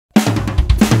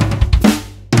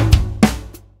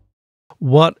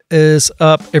What is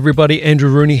up, everybody? Andrew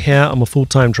Rooney here. I'm a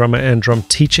full-time drummer and drum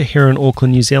teacher here in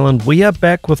Auckland, New Zealand. We are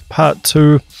back with part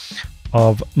 2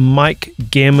 of Mike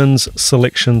Gammon's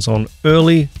selections on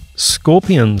early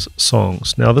Scorpions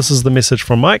songs. Now, this is the message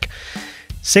from Mike.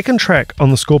 Second track on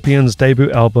the Scorpions'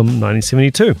 debut album,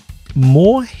 1972.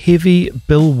 More heavy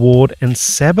Bill Ward and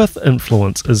Sabbath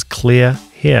influence is clear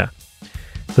here.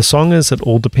 The song is It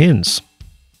All Depends.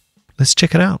 Let's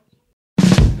check it out.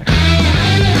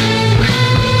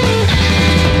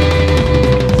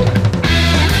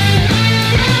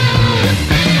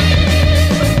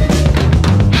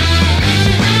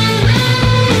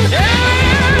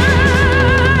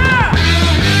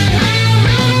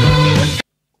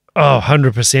 Oh,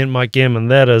 100% Mike Gammon.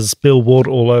 That is Bill Ward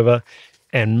all over,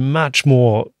 and much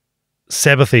more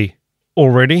Sabbathy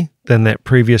already than that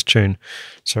previous tune.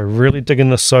 So really digging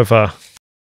this so far.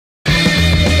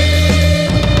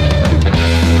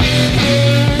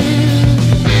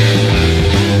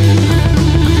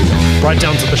 Right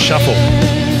down to the shuffle.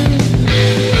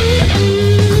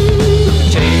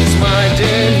 Takes my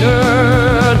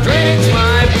dinner, drinks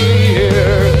my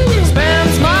beer,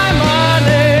 spends my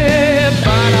money,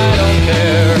 but I don't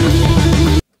care.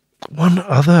 One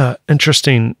other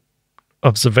interesting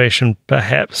observation,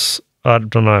 perhaps, I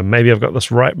don't know, maybe I've got this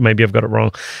right, maybe I've got it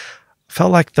wrong.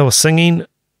 Felt like they were singing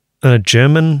in a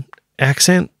German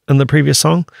accent in the previous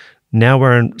song. Now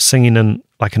we're singing in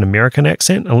like an American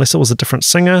accent, unless it was a different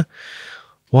singer.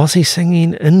 Was he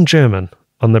singing in German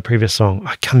on the previous song?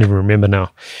 I can't even remember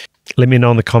now. Let me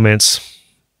know in the comments,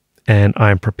 and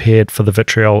I am prepared for the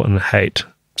vitriol and the hate.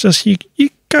 Just you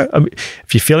go. I mean,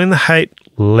 if you're feeling the hate,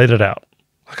 let it out.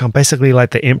 Like I'm basically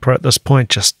like the emperor at this point.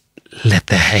 Just let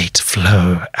the hate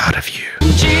flow out of you.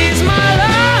 She's my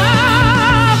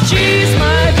love, she's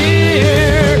my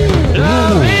dear.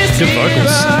 Love is good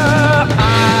vocals. here,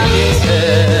 I is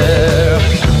there.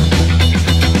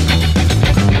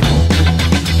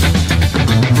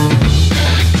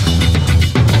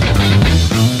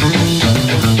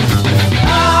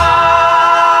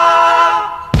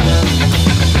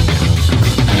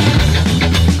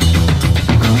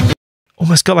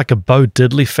 Almost got like a Bo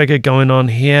Diddley figure going on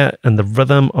here, and the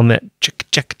rhythm on that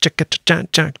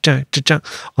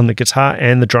on the guitar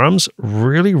and the drums.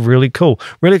 Really, really cool.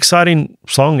 Really exciting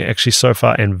song actually so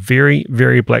far, and very,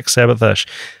 very Black Sabbath-ish.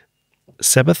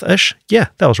 Sabbath-ish? Yeah,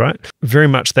 that was right. Very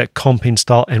much that comping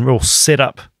style and real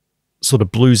set-up sort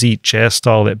of bluesy jazz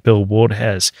style that Bill Ward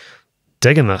has.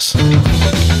 Digging this.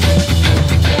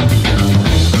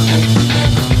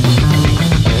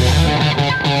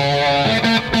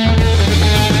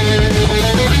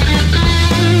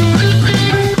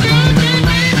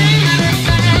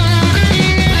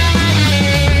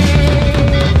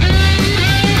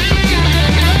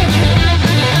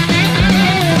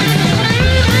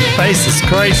 Bass is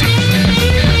crazy.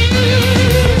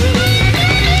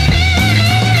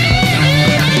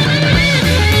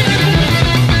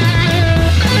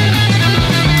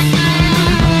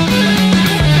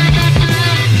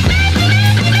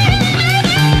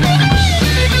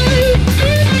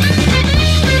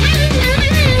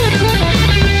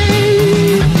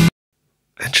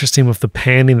 Interesting with the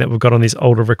panning that we've got on these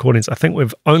older recordings. I think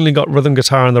we've only got rhythm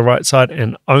guitar on the right side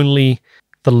and only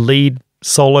the lead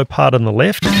solo part on the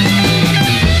left.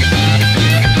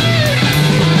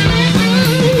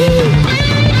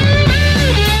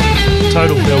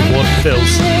 Total Bill Ward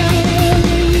fills.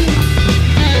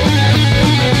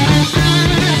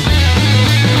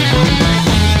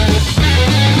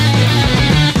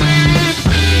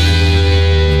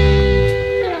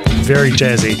 Very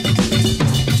jazzy.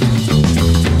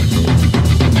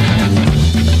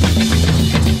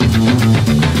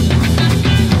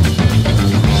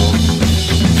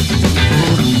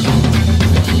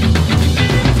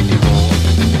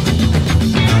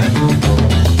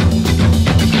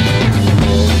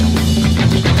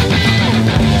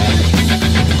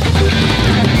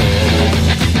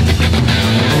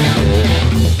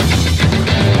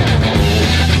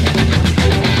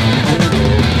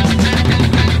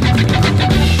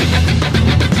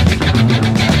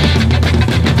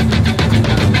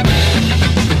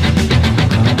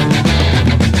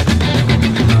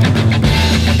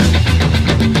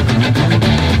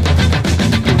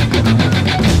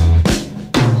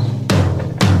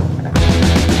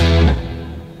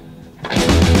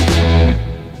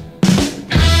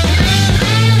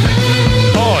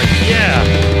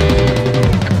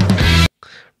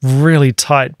 Really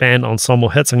tight band ensemble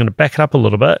hits. I'm going to back it up a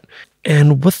little bit.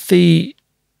 And with the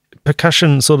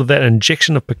percussion, sort of that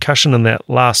injection of percussion in that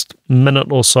last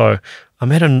minute or so, I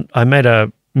made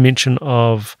a mention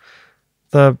of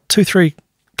the 2/3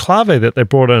 clave that they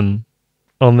brought in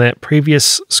on that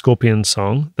previous Scorpion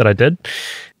song that I did,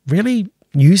 really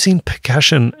using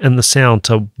percussion in the sound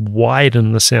to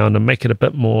widen the sound and make it a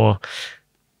bit more,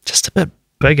 just a bit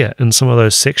bigger in some of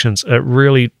those sections. It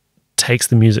really takes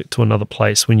the music to another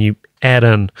place when you add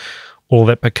in all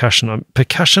that percussion.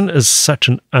 Percussion is such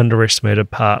an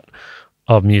underestimated part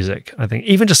of music. I think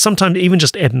sometimes even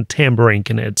just adding tambourine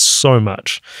can add so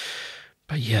much.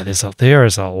 But yeah, there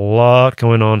is a lot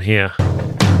going on here.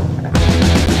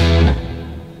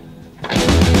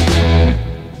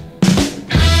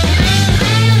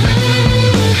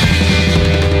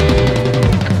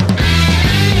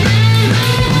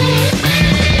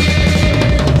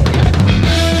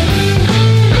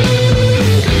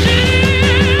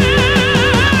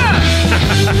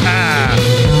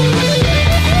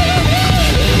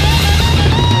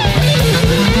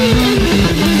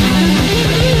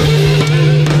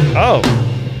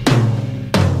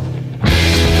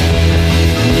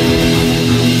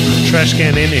 Trash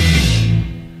can ending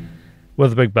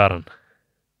with a big button.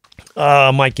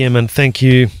 Mike Gehrman, thank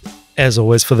you as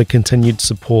always for the continued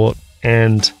support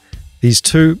and these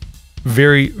two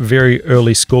very, very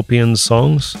early Scorpion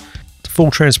songs.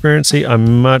 Full transparency, I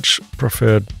much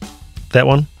preferred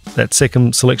that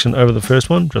second selection over the first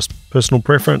one, just personal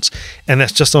preference, and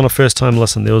that's just on a first time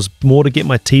listen. There was more to get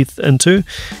my teeth into.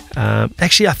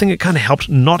 Actually, I think it kind of helped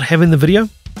not having the video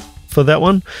for that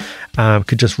one.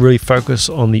 Could just really focus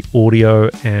on the audio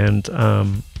and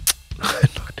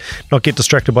not get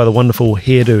distracted by the wonderful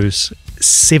hairdos,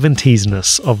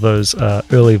 70s-ness of those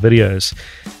early videos.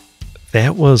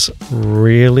 That was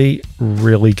really,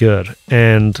 really good.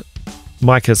 And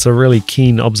Mike, it's a really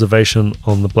keen observation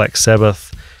on the Black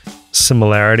Sabbath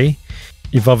similarity.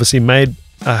 You've obviously made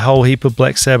a whole heap of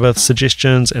Black Sabbath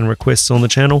suggestions and requests on the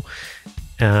channel,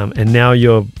 and now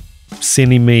you're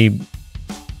sending me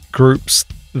groups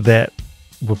that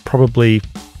were probably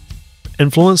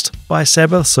influenced by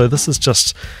Sabbath. So this is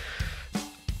just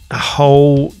a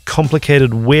whole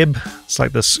complicated web. It's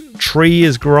like this tree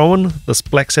is growing. This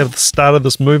Black Sabbath started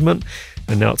this movement,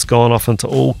 and now it's gone off into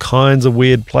all kinds of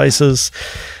weird places.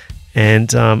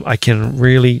 And I can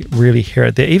really, really hear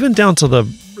it there, even down to the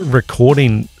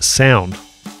recording sound,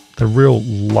 the real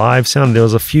live sound. There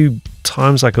was a few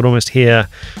times I could almost hear,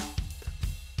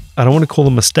 I don't want to call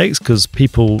them mistakes because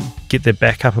people get their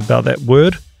back up about that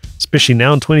word, especially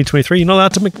now in 2023. You're not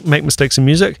allowed to make mistakes in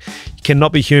music. You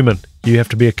cannot be human. You have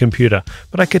to be a computer.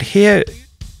 But I could hear,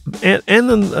 and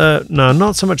then, no,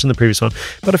 not so much in the previous one,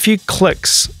 but a few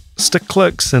clicks, stick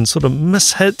clicks and sort of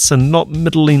mishits and not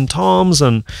middling toms,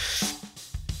 and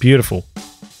beautiful,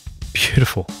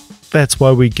 beautiful. That's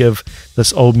why we give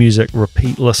this old music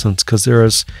repeat listens, because there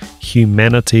is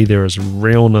humanity, there is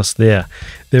realness there.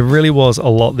 There really was a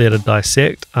lot there to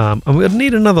dissect. And we'd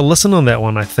need another listen on that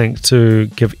one, I think, to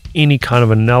give any kind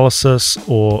of analysis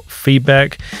or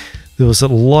feedback. There was a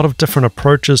lot of different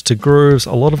approaches to grooves,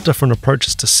 a lot of different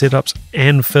approaches to setups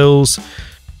and fills,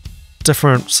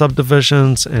 different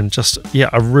subdivisions, and just, yeah,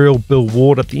 a real Bill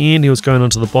Ward at the end. He was going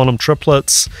into the bottom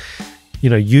triplets, you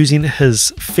know, using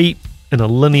his feet in a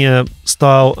linear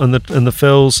style in the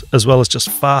fills, as well as just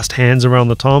fast hands around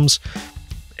the toms.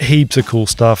 Heaps of cool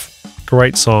stuff.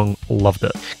 Great song, loved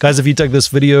it. Guys, if you dug this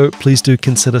video, please do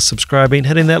consider subscribing,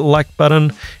 hitting that like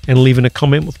button, and leaving a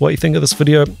comment with what you think of this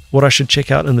video, what I should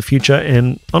check out in the future,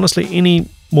 and honestly, any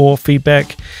more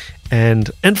feedback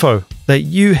and info that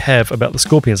you have about the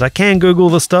Scorpions. I can Google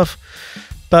this stuff,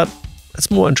 but it's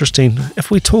more interesting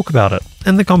if we talk about it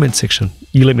in the comment section.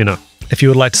 You let me know. If you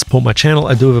would like to support my channel,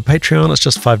 I do have a Patreon. It's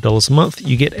just $5 a month.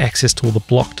 You get access to all the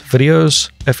blocked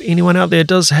videos. If anyone out there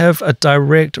does have a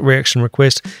direct reaction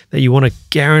request that you want to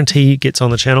guarantee gets on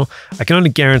the channel, I can only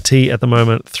guarantee at the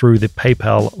moment through the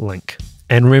PayPal link.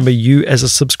 And remember, you as a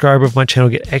subscriber of my channel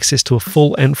get access to a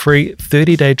full and free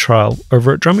 30-day trial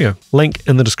over at Drumeo. Link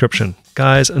in the description.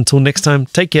 Guys, until next time,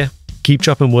 take care. Keep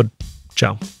chopping wood.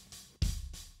 Ciao.